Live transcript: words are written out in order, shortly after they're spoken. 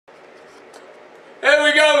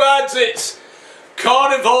go, lads. It's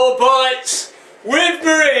Carnivore Bytes with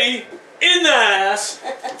Marie in the house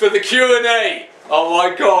for the Q&A. Oh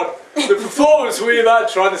my God, the performance we've had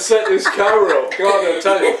trying to set this camera up. God, I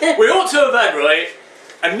tell you, we ought to have had, right,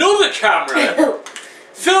 another camera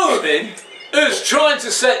filming us trying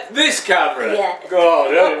to set this camera. Yeah.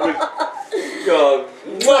 God, God.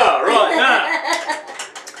 Well, right now,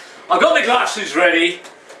 I've got my glasses ready.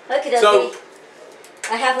 Okay, So,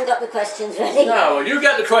 I haven't got the questions ready. no, you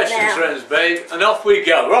get the questions No. ready, babe, and off we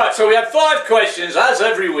go. Right, so we have 5 questions, as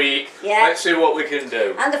every week. Yeah. Let's see what we can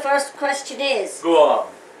do. And the first question is, Go on.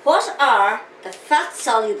 what are the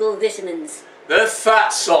fat-soluble vitamins? The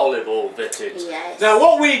fat-soluble vitamins. Yes. Now,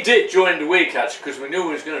 what we did during the week, actually, because we knew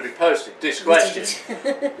we was going to be posted this question,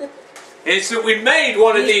 is that we made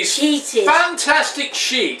one of these fantastic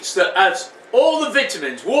sheets that has all the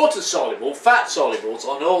vitamins, water-soluble, fat-solubles,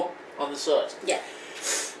 on the side. Yeah.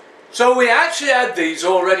 So we actually had these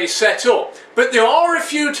already set up, but there are a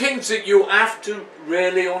few things that you have to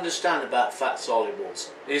really understand about fat solubles.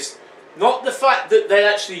 Is not the fact that they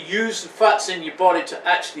actually use the fats in your body to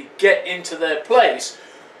actually get into their place,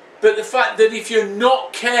 but the fact that if you're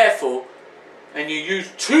not careful and you use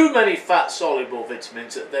too many fat soluble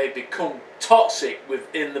vitamins, that they become toxic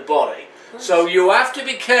within the body. So you have to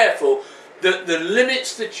be careful that the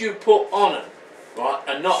limits that you put on them, right,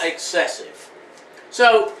 are not excessive.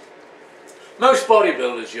 So most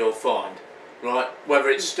bodybuilders you'll find, right, whether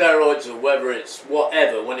it's steroids or whether it's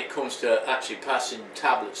whatever, when it comes to actually passing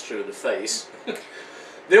tablets through the face,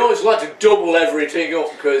 they always like to double everything up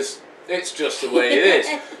because it's just the way it is.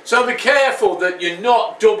 So be careful that you're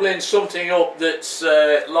not doubling something up that's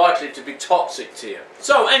likely to be toxic to you.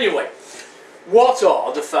 So anyway, what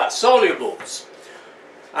are the fat solubles?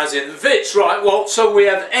 As in the vits, right? Well, so we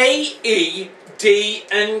have A, E, D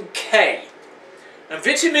and K. And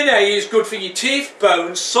vitamin A is good for your teeth,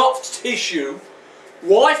 bones, soft tissue,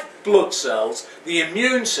 white blood cells, the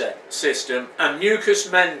immune system and mucous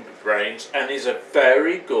membranes, and is a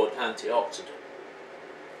very good antioxidant.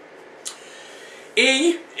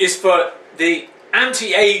 E is for the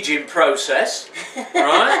anti-aging process,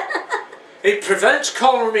 right? It prevents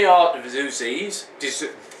coronary artery disease.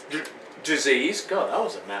 God, that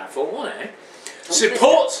was a mouthful, wasn't it?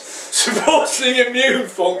 Supports the immune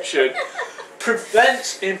function.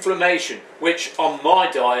 Prevents inflammation, which on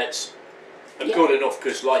my diets are good enough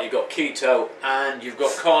because, like, you've got keto and you've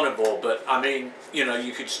got carnivore, but I mean, you know,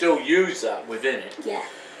 you could still use that within it. Yeah.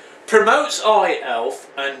 Promotes eye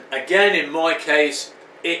health, and again, in my case,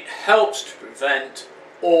 it helps to prevent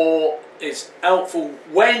or is helpful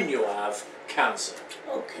when you have cancer.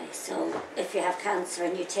 Okay, so if you have cancer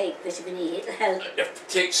and you take vitamin E, it'll help.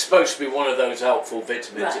 It's supposed to be one of those helpful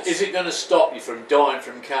vitamins. Right. Is it going to stop you from dying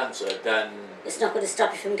from cancer? Then it's not going to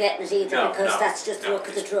stop you from getting it either, because that's just the luck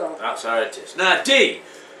of the draw. That's how it is. Now D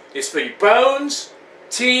is for your bones,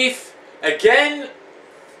 teeth. Again,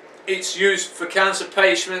 it's used for cancer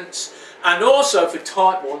patients and also for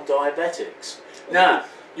type 1 diabetics. Now,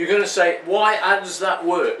 you're going to say, how does that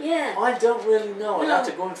work? Yeah. I don't really know. I'd have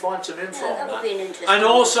to go and find some info on that. That would be an interesting And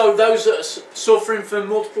also those that are suffering from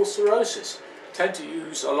multiple sclerosis tend to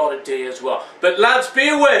use a lot of D as well. But lads, be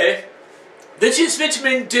aware, this is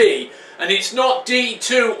vitamin D, and it's not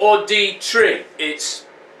D2 or D3. It's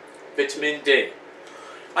vitamin D.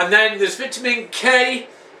 And then there's vitamin K,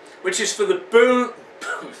 which is for the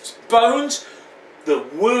bones, the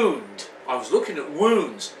wound. I was looking at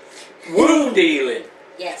wounds. Wound healing.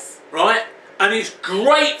 Yes. Right? And it's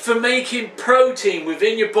great for making protein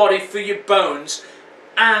within your body for your bones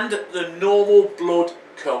and the normal blood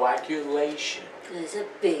coagulation. There's a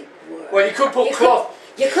big word. Well, you could put cloth.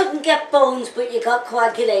 You couldn't get bones, but you got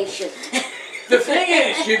coagulation. The thing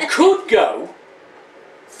is, you could go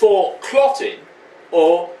for clotting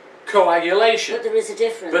or coagulation. But there is a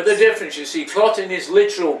difference. But the difference, you see, clotting is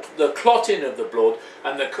literal, the clotting of the blood,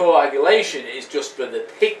 and the coagulation is just for the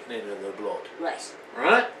thickening of the blood. Right.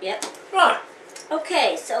 Right? Yep. Right.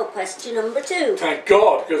 Okay, so question number 2. Thank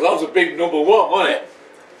God, because that was a big number 1, wasn't it?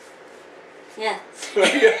 Yeah.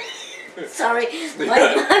 Yeah. Sorry,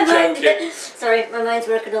 my mind's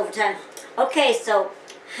working overtime. Okay, so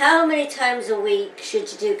how many times a week should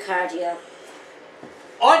you do cardio?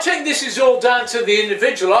 I think this is all down to the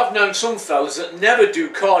individual. I've known some fellas that never do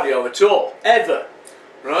cardio at all, ever,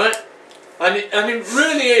 right? And it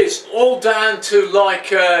really is all down to,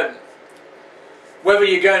 like, whether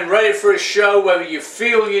you're getting ready for a show, whether you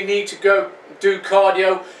feel you need to go do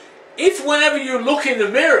cardio. If whenever you look in the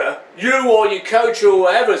mirror, you or your coach or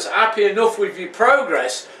whatever's happy enough with your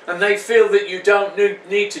progress and they feel that you don't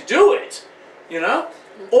need to do it, you know,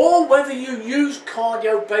 or whether you use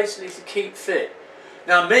cardio basically to keep fit.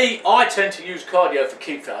 Now me, I tend to use cardio for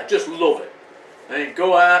keep fit. I just love it. And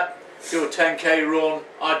go out, do a 10k run.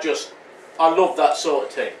 I love that sort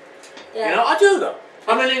of thing. Yeah. You know, I do that.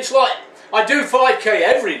 I mean, it's like, I do 5k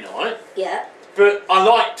every night. Yeah. But I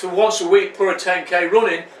like to once a week put a 10k run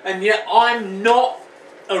in, and yet I'm not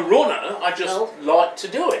a runner, I just like to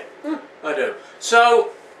do it. I do.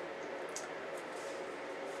 So,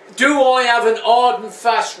 do I have an hard and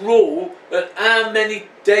fast rule that how many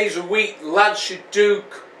days a week lads should do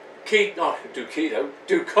cardio?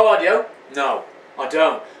 No, I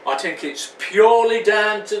don't. I think it's purely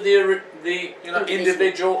down to the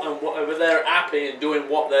individual and whatever they're happy in doing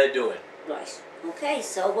what they're doing. Right. Okay,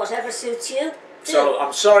 so whatever suits you. So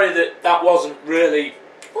I'm sorry that wasn't really...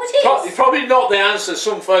 Probably not the answer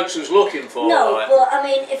some folks was looking for. No, right? but I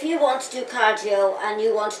mean, if you want to do cardio and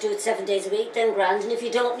you want to do it 7 days a week, then grand. And if you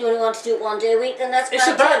don't, you only want to do it 1 day a week, then that's grand. It's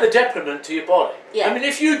about the detriment to your body. Yeah. I mean,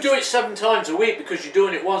 if you do it 7 times a week because you're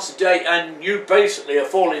doing it once a day and you basically are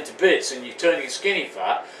falling to bits and you're turning skinny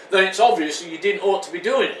fat, then it's obvious that you didn't ought to be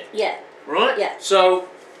doing it. Yeah. Right? Yeah. So,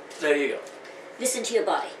 there you go. Listen to your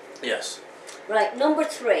body. Yes. Right, number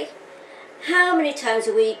 3. How many times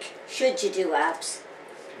a week should you do abs?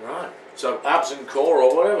 Right. So abs and core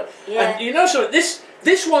or whatever. Yeah. And you know something,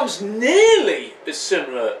 this one's nearly as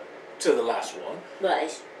similar to the last one.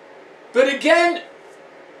 Right. But again,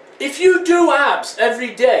 if you do abs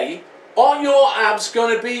every day, are your abs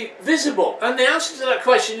going to be visible? And the answer to that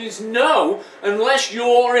question is no, unless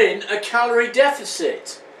you're in a calorie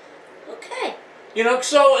deficit. Okay. You know,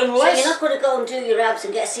 so unless... So you're not going to go and do your abs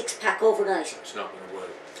and get a 6-pack overnight? It's not going to work.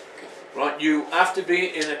 Right, you have to be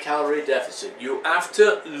in a calorie deficit. You have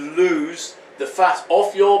to lose the fat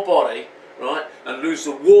off your body, right, and lose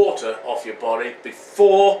the water off your body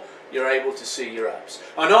before you're able to see your abs.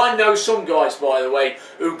 And I know some guys, by the way,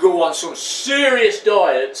 who go on some serious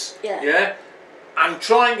diets, yeah, and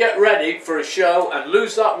try and get ready for a show and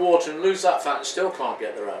lose that water and lose that fat and still can't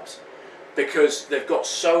get their abs because they've got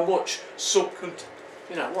so much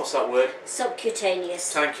what's that word?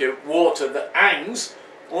 Subcutaneous. Thank you. Water that hangs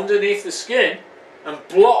underneath the skin and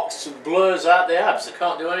blocks and blurs out the abs. They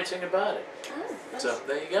can't do anything about it. Oh, nice. So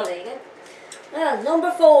there you go. There you go. Well,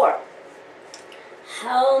 number 4.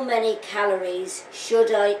 How many calories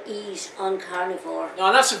should I eat on carnivore?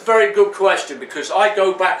 Now that's a very good question because I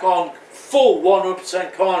go back on full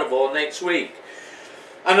 100% carnivore next week.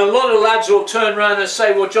 And a lot of lads will turn around and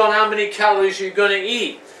say, well John, how many calories are you going to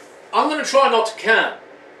eat? I'm going to try not to count.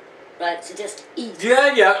 Right, so just eat.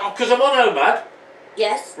 Yeah, because I'm on OMAD.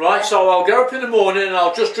 Yes. Right, yeah. so I'll get up in the morning and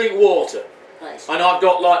I'll just drink water. Right. And I've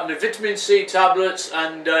got like my vitamin C tablets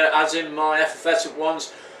and as in my effervescent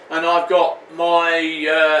ones, and I've got my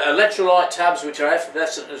electrolyte tabs which are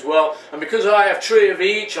effervescent as well, and because I have 3 of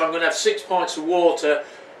each I'm going to have 6 pints of water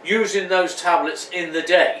using those tablets in the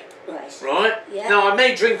day. Right. Right? Yeah. Now I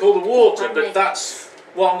may drink all the water, but that's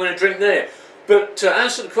what I'm going to drink there. But to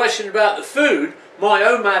answer the question about the food, my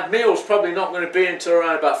OMAD meal's probably not going to be until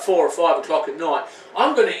around about 4 or 5 o'clock at night.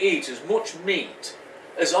 I'm going to eat as much meat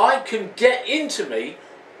as I can get into me,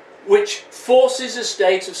 which forces a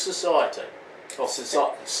state of society, or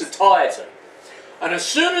satiety. And as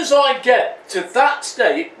soon as I get to that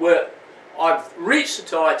state where I've reached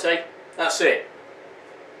satiety, that's it.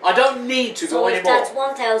 I don't need to go anymore. So if that's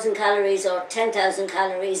 1,000 calories or 10,000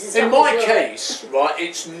 calories... In my case, right,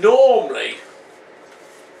 it's normally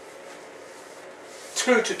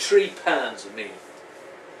 2 to 3 pounds of meat,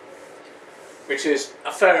 which is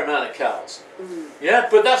a fair amount of calories. Yeah,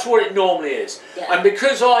 but that's what it normally is. Yeah. And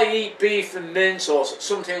because I eat beef and mince or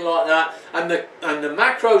something like that, and the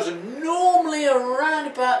macros are normally around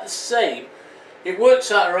about the same, it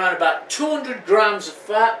works out around about 200 grams of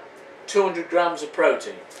fat, 200 grams of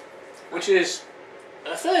protein, which is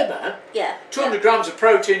a fair amount. Yeah. 200 grams of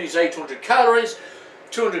protein is 800 calories.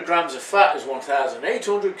 200 grams of fat is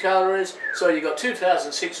 1,800 calories, so you've got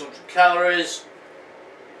 2,600 calories.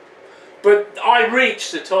 But I reach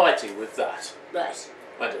satiety with that. Right.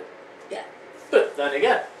 I do. Yeah. But then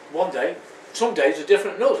again, one day, some days are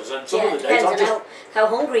different than others, and some other days I just... how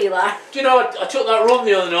hungry you are. Do you know, I took that run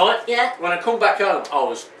the other night. Yeah. When I come back home, I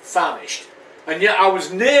was famished. And yet I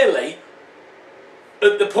was nearly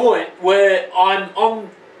at the point where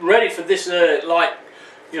I'm ready for this,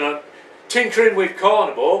 tinkering with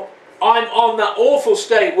carnivore. I'm on that awful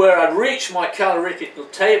state where I reach my caloric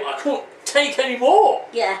table. I couldn't take any more.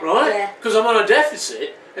 Yeah. Right? Yeah. Because I'm on a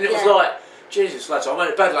deficit, and it was like, Jesus, lads, I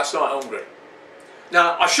went to bed last night hungry.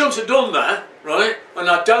 Now, I shouldn't have done that, right? And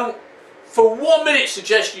I don't, for 1 minute,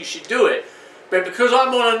 suggest you should do it. But because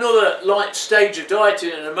I'm on another light stage of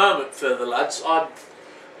dieting in a moment for the lads, I'm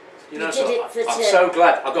so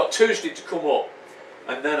glad. I've got Tuesday to come up.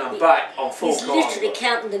 and then I'm back on full He's literally carnivore.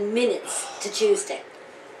 counting the minutes to Tuesday.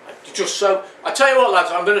 Just so, I tell you what,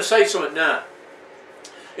 lads, I'm going to say something now.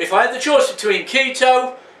 If I had the choice between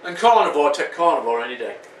keto and carnivore, I'd take carnivore any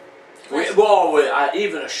day. Right.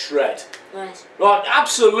 Even a shred. Right. Right,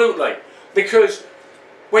 absolutely. Because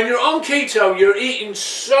when you're on keto, you're eating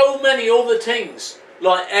so many other things,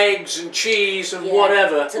 like eggs and cheese and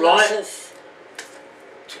whatever, it's a right? lot of...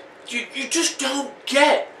 You just don't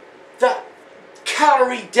get that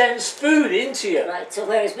calorie-dense food into you. Right, so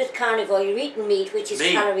whereas with carnivore you're eating meat, which is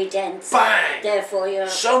calorie dense. Bang! Therefore you're...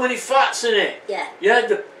 So many fats in it. Yeah. Yeah,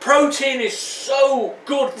 the protein is so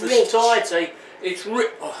good for Rich. satiety. It's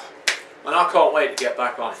rich. Oh, and I can't wait to get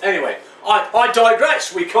back on it. Anyway, I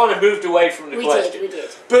digress. We kind of moved away from the question. We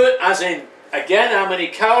did. But as in, again, how many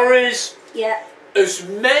calories? Yeah. As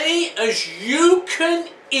many as you can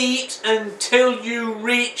eat until you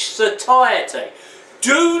reach satiety.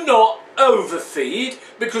 Do not overfeed,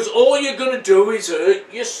 because all you're going to do is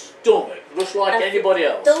hurt your stomach, just like And anybody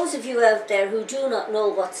else. Those of you out there who do not know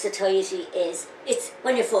what satiety is, it's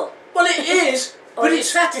when you're full. Well, it is, Or but you're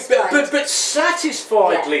it's satisfied. but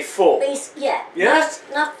satisfiedly full. Yeah. Yeah?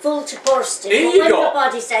 Not full to bursting. Here But you when go. your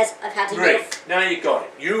body says, I've had enough. Right, now you got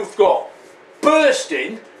it. You've got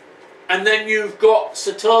bursting, and then you've got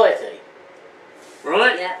satiety.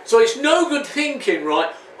 Right? Yeah. So it's no good thinking,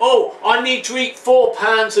 right, oh, I need to eat 4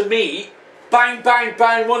 pounds of meat, bang, bang,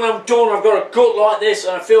 bang, when I'm done I've got a gut like this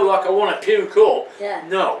and I feel like I want to puke up. Yeah.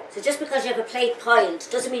 No. So just because you have a plate piled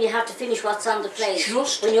doesn't mean you have to finish what's on the plate.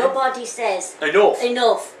 Just when your body says enough.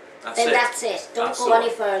 then it. that's it. Don't That's go all.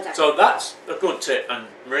 any further. So that's a good tip, and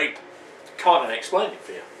Marie kind of explained it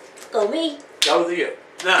for you. Go me. Go the you.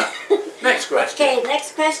 Now, next question. Okay,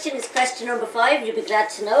 next question is question number 5, you'll be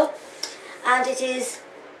glad to know. And it is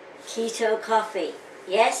keto coffee.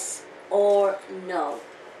 Yes or no?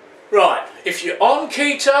 Right, if you're on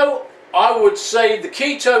keto, I would say the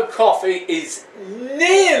keto coffee is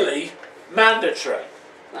nearly mandatory.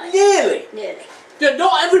 Right. Nearly. Nearly. Yeah,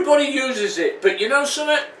 not everybody uses it, but you know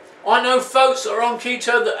something? I know folks that are on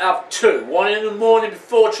keto that have 2. One in the morning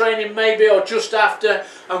before training maybe, or just after,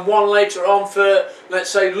 and one later on for,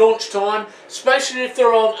 let's say, lunchtime. Especially if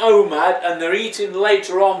they're on OMAD and they're eating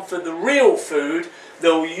later on for the real food,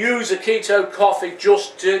 they'll use a keto coffee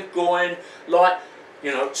just to go in, like,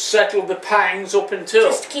 you know, settle the pangs up until.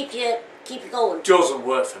 Just to keep you going. Doesn't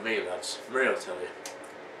work for me, lads. Real tell you.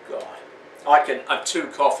 God. I can have 2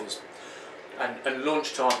 coffees, and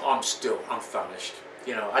lunchtime I'm famished.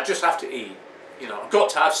 You know, I just have to eat. You know, I've got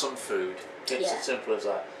to have some food. It's as simple as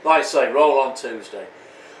that. Like I say, roll on Tuesday.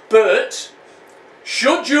 But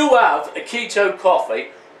should you have a keto coffee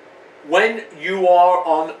when you are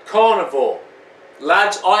on carnivore?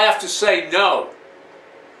 Lads, I have to say no.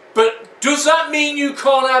 But does that mean you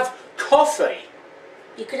can't have coffee?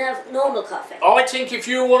 You can have normal coffee. I think if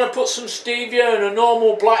you want to put some stevia in a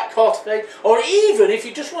normal black coffee, or even if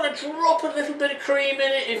you just want to drop a little bit of cream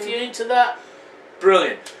in it, if you're into that,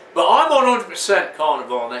 brilliant. But I'm on 100%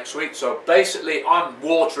 carnivore next week, so basically I'm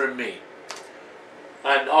water and meat.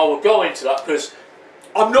 And I will go into that because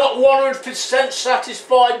I'm not 100%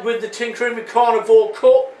 satisfied with the Tinkering with Carnivore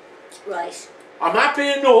cup. Right. I'm happy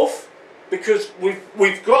enough because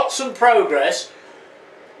we've got some progress,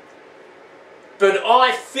 but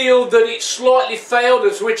I feel that it slightly failed,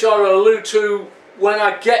 as which I'll allude to when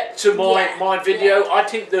I get to my video. I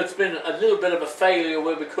think there's been a little bit of a failure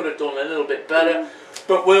where we could have done a little bit better,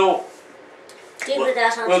 but we'll deal with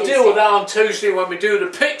that on Tuesday. Tuesday. Deal with that on Tuesday when we do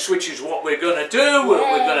the picks, which is what we're going to do. We're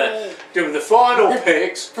going to do the final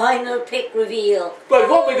picks. Final pick reveal. But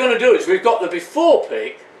what we're going to do is we've got the before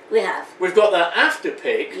pick. We have. We've got that after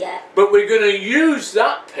pick. Yeah. But we're going to use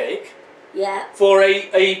that pick. Yeah. For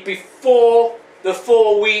a before the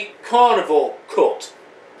 4-week carnivore cut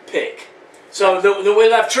pick. So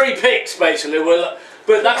we'll have 3 picks basically.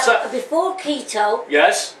 But that's a before keto.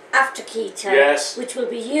 Yes. After keto. Yes. Which will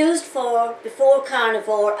be used for before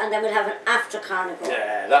carnivore, and then we'll have an after carnivore.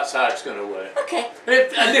 Yeah, that's how it's going to work. Okay.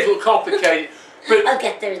 A little complicated. But, I'll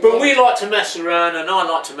get there. But we like to mess around, and I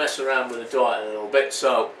like to mess around with the diet a little bit.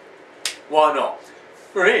 So why not?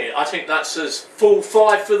 Really, I think that's as full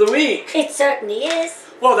 5 for the week. It certainly is.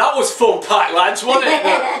 Well, that was full pack, lads, wasn't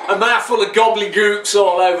it? A mouthful of gobbledygooks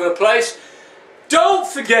all over the place. Don't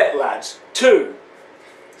forget, lads, to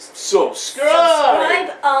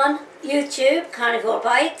subscribe on YouTube, Carnivore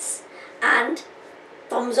Bytes, and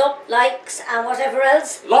thumbs up, likes, and whatever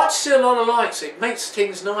else. Like to see a lot of likes. It makes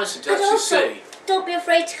things nicer to And actually also, see. don't be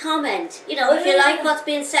afraid to comment. You know, if you like what's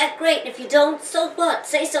being said, great. And if you don't, so what?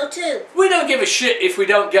 Say so too. We don't give a shit if we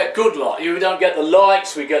don't get good likes. If we don't get the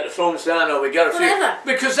likes, we get the thumbs down, or we get a few. Whatever.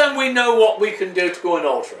 Because then we know what we can do to go and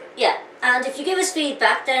alter it. Yeah, and if you give us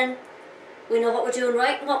feedback, then we know what we're doing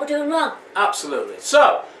right and what we're doing wrong. Absolutely.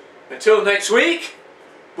 So, until next week,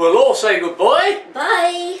 we'll all say goodbye.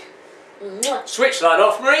 Bye. Mwah. Switch that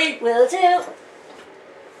off, Marie. Will do.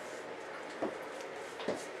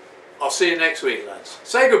 I'll see you next week, lads.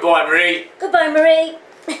 Say goodbye, Marie. Goodbye, Marie.